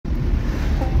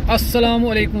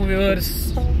Assalamualaikum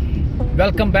viewers,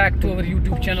 welcome back to our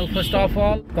YouTube channel. First of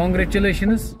all,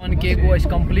 congratulations, 1K go is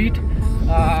complete.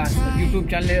 YouTube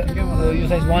channel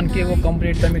use 1K go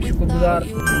complete tamek shukrguzar.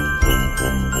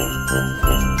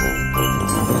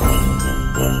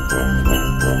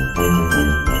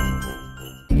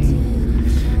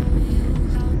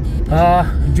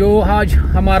 जो आज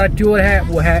हमारा tour है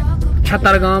वो है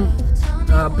छतरगाम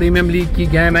premium league की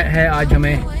game है। आज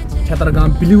हमें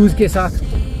छतरगाम ब्लूज के साथ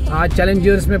आज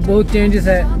चैलेंजर्स में बहुत चेंजेस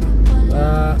है।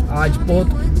 आज बहुत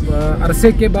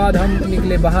अरसे के बाद हम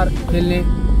निकले बाहर खेलने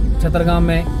छतरगाम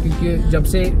में, क्योंकि जब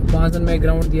से 5 दिन में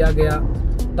ग्राउंड दिया गया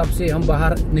तब से हम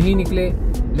बाहर नहीं निकले,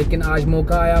 लेकिन आज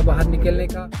मौका आया बाहर निकलने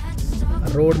का।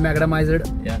 रोड मैग्डमाइज्ड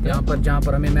यहाँ पर जहाँ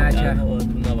पर हमें मैच है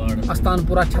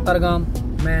अस्तानपुरा छतरगाम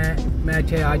में मैच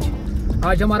है।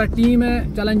 आज हमारा टीम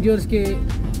है चैलेंजर्स के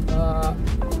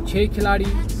 6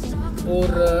 खिलाड़ी और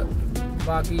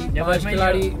बाकी 5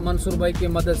 खिलाड़ी मंसूर भाई की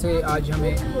मदद से आज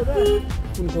हमें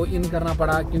उनको इन करना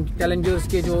पड़ा, क्योंकि चैलेंजर्स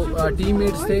के जो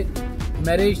टीममेट्स थे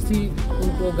मैरिज थी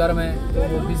उनको घर में, तो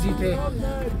वो बिजी थे।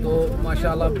 तो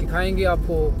माशाल्लाह दिखाएंगे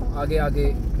आपको आगे आगे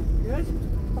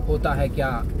होता है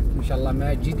क्या। इंशाल्लाह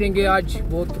मैच जीतेंगे आज,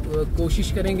 बहुत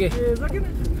कोशिश करेंगे।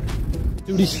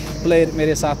 स्वीडिश प्लेयर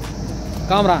मेरे साथ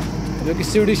कामरान, जो कि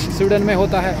स्वीडन में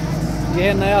होता है। यह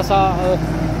है नया सा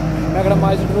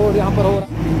मैग्डमाइज्ड रोड यहाँ पर हो रहा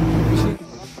है।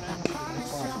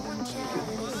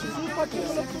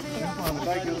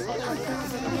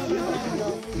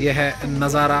 यह है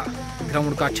नज़ारा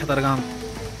ग्राउंड का छतरगाम,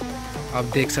 आप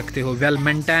देख सकते हो। वेल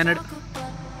मेंटेन्ड,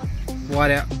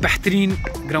 वारिया बेहतरीन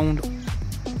ग्राउंड,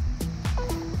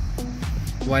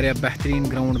 वारिया बेहतरीन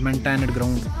ग्राउंड, मेंटेन्ड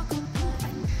ग्राउंड।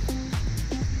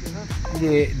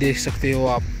 ये देख सकते हो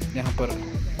आप यहाँ पर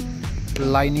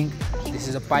lining, this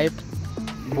is a pipe,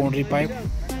 boundary pipe.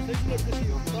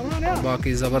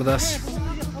 बाकी ज़बरदस्त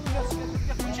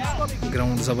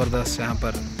ग्राउंड, ज़बरदस्त यहाँ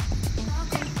पर।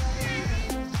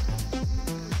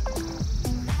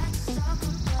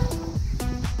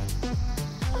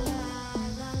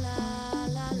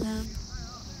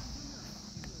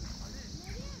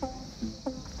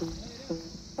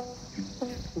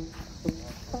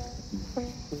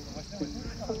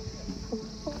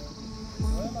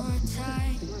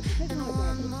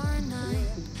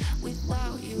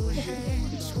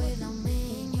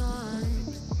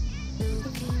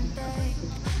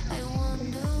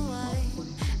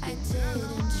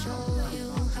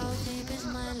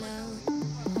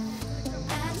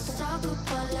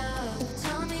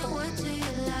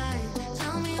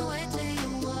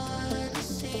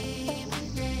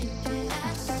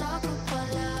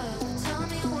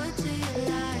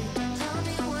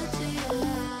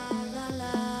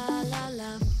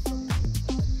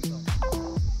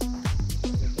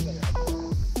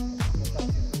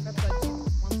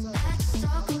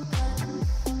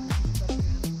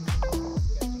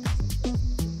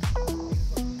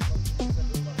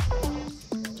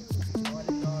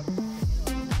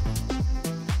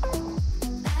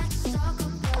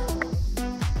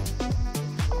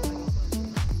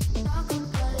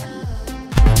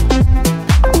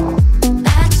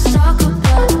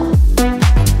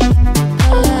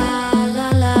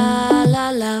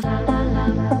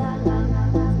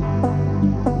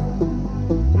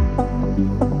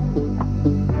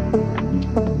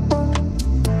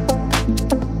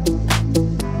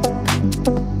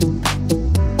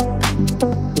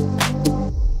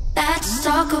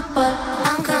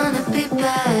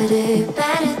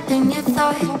 Better than you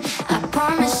thought. I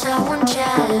promise I won't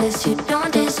jealous. You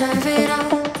don't deserve it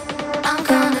all. I'm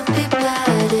gonna be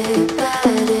better,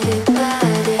 better, better,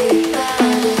 better,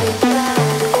 better.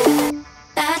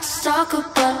 Let's talk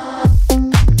about.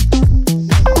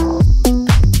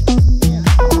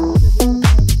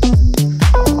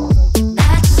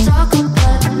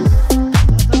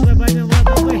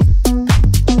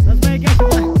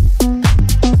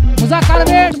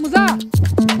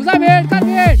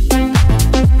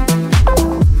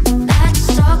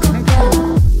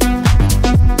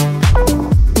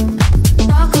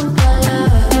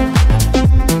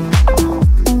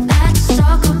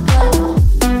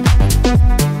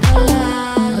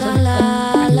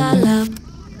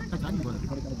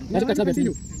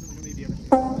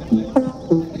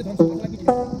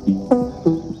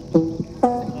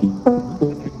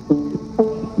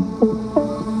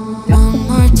 One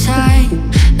more time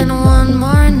and one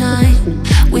more night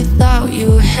without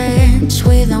your hands,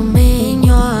 without me in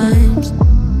your arms.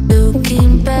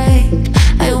 Looking back,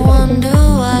 I wonder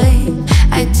why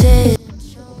I did.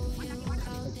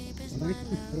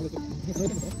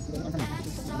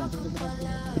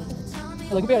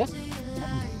 Lagi ya?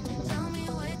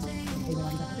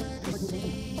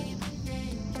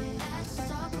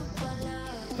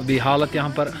 अभी हालत यहाँ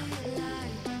पर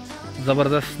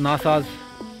ज़बरदस्त NASA's.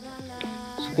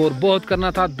 Score बहुत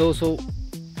करना था,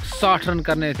 260 run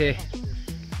करने थे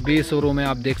 20 ओवरों में।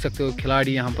 आप देख सकते हो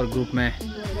खिलाड़ी यहाँ पर ग्रुप में,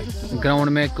 ग्राउंड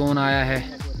में कौन आया है।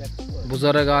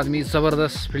 बुजुर्ग आदमी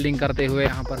ज़बरदस्त फील्डिंग करते हुए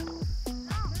यहाँ पर।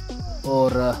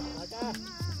 और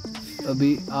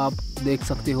अभी आप देख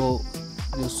सकते हो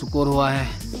जो स्कोर हुआ है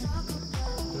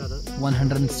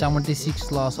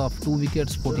 176 loss of 2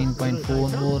 wickets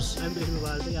 14.4 overs.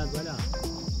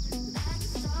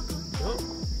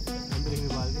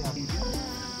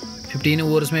 15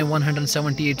 overs में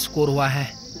 178 स्कोर हुआ है।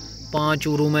 5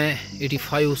 ओवरों में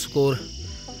 85 स्कोर।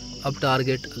 अब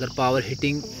टारगेट अगर पावर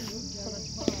हिटिंग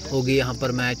होगी यहाँ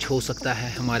पर मैच हो सकता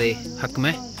है हमारे हक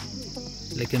में,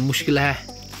 लेकिन मुश्किल है।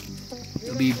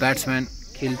 अभी बैट्समैन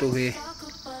खेलते हुए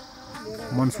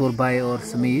मंसूर भाई और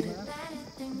समीर,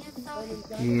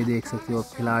 ये देख सकते हो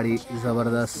खिलाड़ी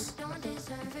ज़बरदस्त।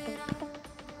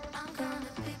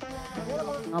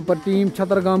 यहाँ पर टीम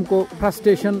छतरगाम को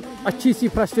फ्रस्ट्रेशन, अच्छी सी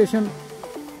फ्रस्ट्रेशन,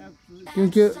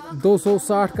 क्योंकि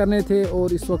 260 करने थे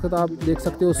और इस वक्त आप देख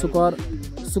सकते हो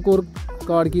स्कोर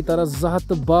कार्ड की तरह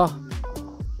ज़हत बाह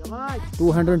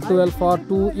 212 फॉर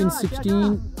 2 इन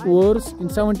 17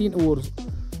 ओवर्स।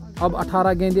 अब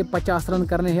 18 गेंदे 50 रन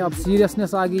करने हैं। अब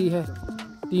सीरियसनेस आ गई है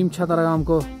टीम छतरगाम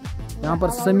को। यहाँ पर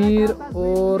समीर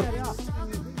और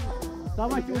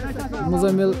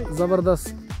मुजम्मिल ज़बरदस्त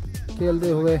खेलते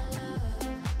हुए।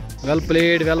 Well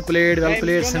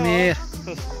played Sameer.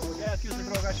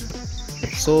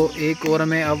 सो एक ओवर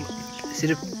में अब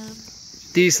सिर्फ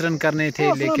 30 रन करने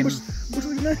थे, लेकिन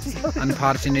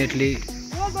unfortunately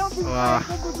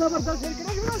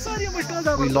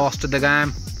we lost the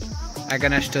game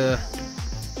against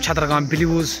Chattergam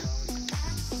Blues।